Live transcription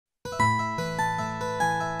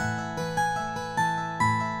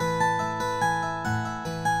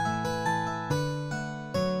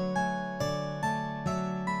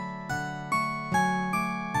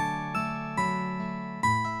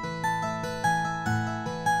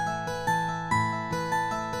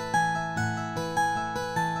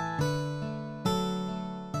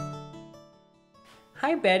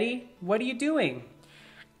Hi, Betty. What are you doing?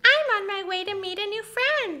 I'm on my way to meet a new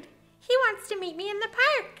friend. He wants to meet me in the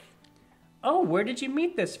park. Oh, where did you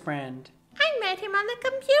meet this friend? I met him on the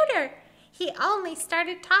computer. He only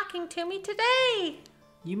started talking to me today.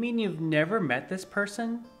 You mean you've never met this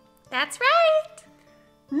person? That's right.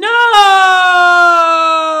 No!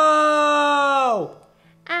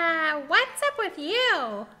 What's up with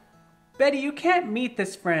you? Betty, you can't meet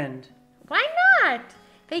this friend. Why not?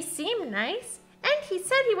 They seem nice, and he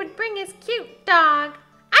said he would bring his cute dog.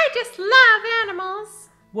 I just love animals.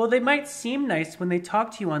 Well, they might seem nice when they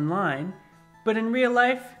talk to you online, but in real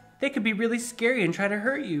life, they could be really scary and try to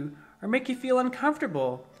hurt you or make you feel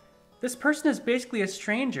uncomfortable. This person is basically a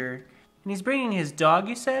stranger, and he's bringing his dog,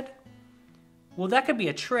 you said? Well, that could be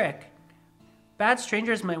a trick. Bad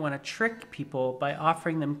strangers might want to trick people by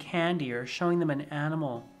offering them candy or showing them an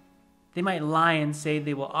animal. They might lie and say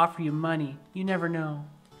they will offer you money. You never know.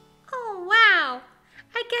 Oh, wow.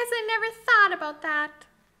 I guess I never thought about that.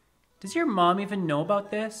 Does your mom even know about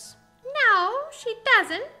this? No, she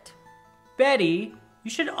doesn't. Betty, you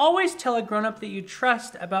should always tell a grown-up that you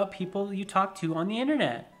trust about people you talk to on the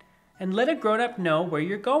internet. And let a grown-up know where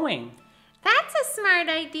you're going. That's a smart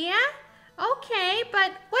idea. Okay,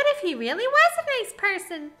 but what if he really was a nice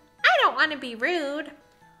person? I don't want to be rude.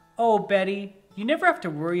 Oh, Betty, you never have to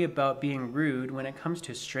worry about being rude when it comes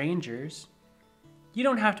to strangers. You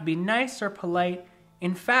don't have to be nice or polite.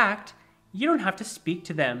 In fact, you don't have to speak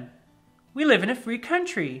to them. We live in a free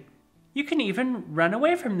country. You can even run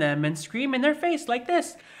away from them and scream in their face like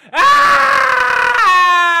this. Ah!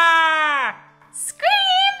 Scream!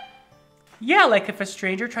 Yeah, like if a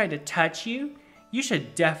stranger tried to touch you, you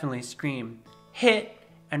should definitely scream, hit,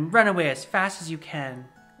 and run away as fast as you can.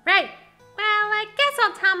 Right. Well, I guess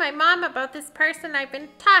I'll tell my mom about this person I've been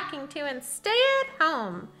talking to and stay at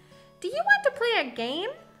home. Do you want to play a game?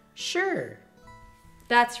 Sure.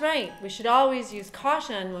 That's right. We should always use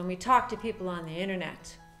caution when we talk to people on the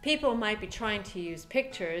internet. People might be trying to use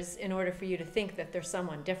pictures in order for you to think that they're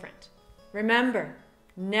someone different. Remember,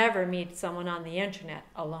 never meet someone on the internet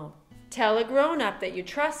alone. Tell a grown-up that you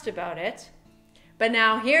trust about it. But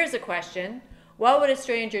now here's a question. What would a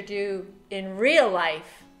stranger do in real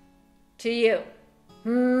life to you?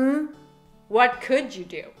 What could you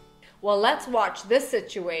do? Well, let's watch this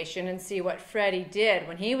situation and see what Freddy did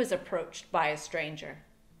when he was approached by a stranger.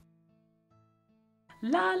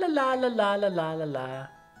 La la la la la la la la la.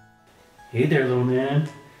 Hey there, little man.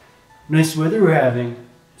 Nice weather we're having.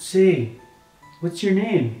 Say, what's your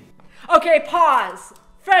name? Okay, pause.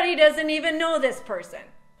 Freddy doesn't even know this person.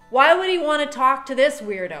 Why would he want to talk to this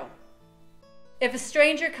weirdo? If a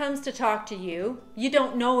stranger comes to talk to you, you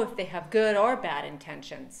don't know if they have good or bad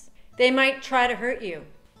intentions. They might try to hurt you.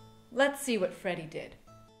 Let's see what Freddy did.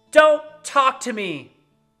 Don't talk to me!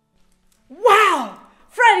 Wow!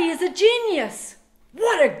 Freddy is a genius!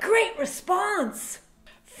 What a great response!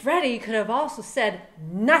 Freddy could have also said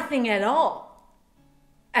nothing at all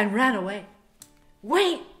and ran away.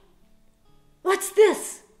 Wait! What's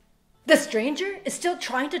this? The stranger is still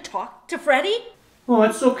trying to talk to Freddy? Well,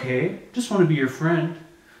 that's okay. Just want to be your friend.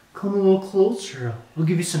 Come a little closer. I'll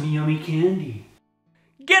give you some yummy candy.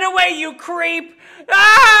 Get away, you creep!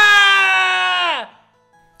 Ah!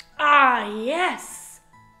 Ah, yes!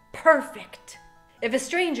 Perfect! If a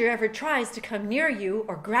stranger ever tries to come near you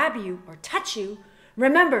or grab you or touch you,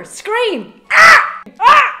 remember, scream! Ah!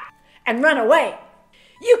 Ah! And run away.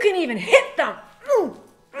 You can even hit them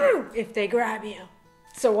if they grab you.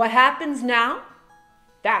 So what happens now?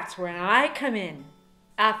 That's when I come in.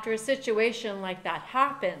 After a situation like that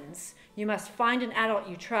happens, you must find an adult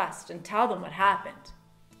you trust and tell them what happened.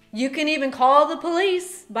 You can even call the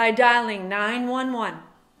police by dialing 911.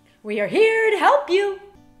 We are here to help you.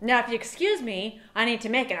 Now, if you excuse me, I need to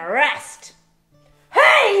make an arrest.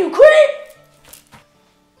 Hey, you creep!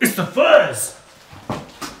 It's the fuzz!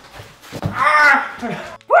 Ah!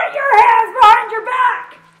 Put your hands behind your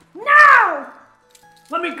back! Now!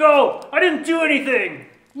 Let me go! I didn't do anything!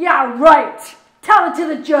 Yeah, right. Tell it to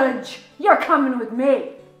the judge. You're coming with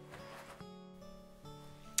me.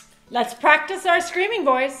 Let's practice our screaming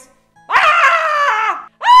voice. Ah!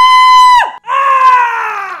 Ah!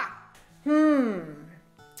 Ah!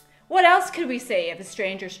 What else could we say if a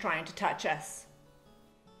stranger's trying to touch us?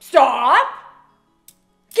 Stop!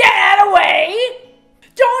 Get away!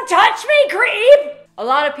 Don't touch me, creep! A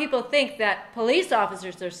lot of people think that police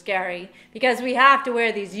officers are scary because we have to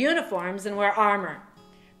wear these uniforms and wear armor.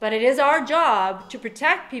 But it is our job to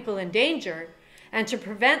protect people in danger and to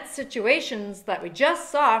prevent situations that we just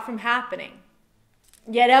saw from happening.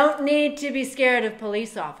 You don't need to be scared of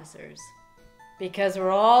police officers because we're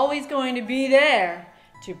always going to be there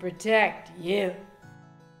to protect you.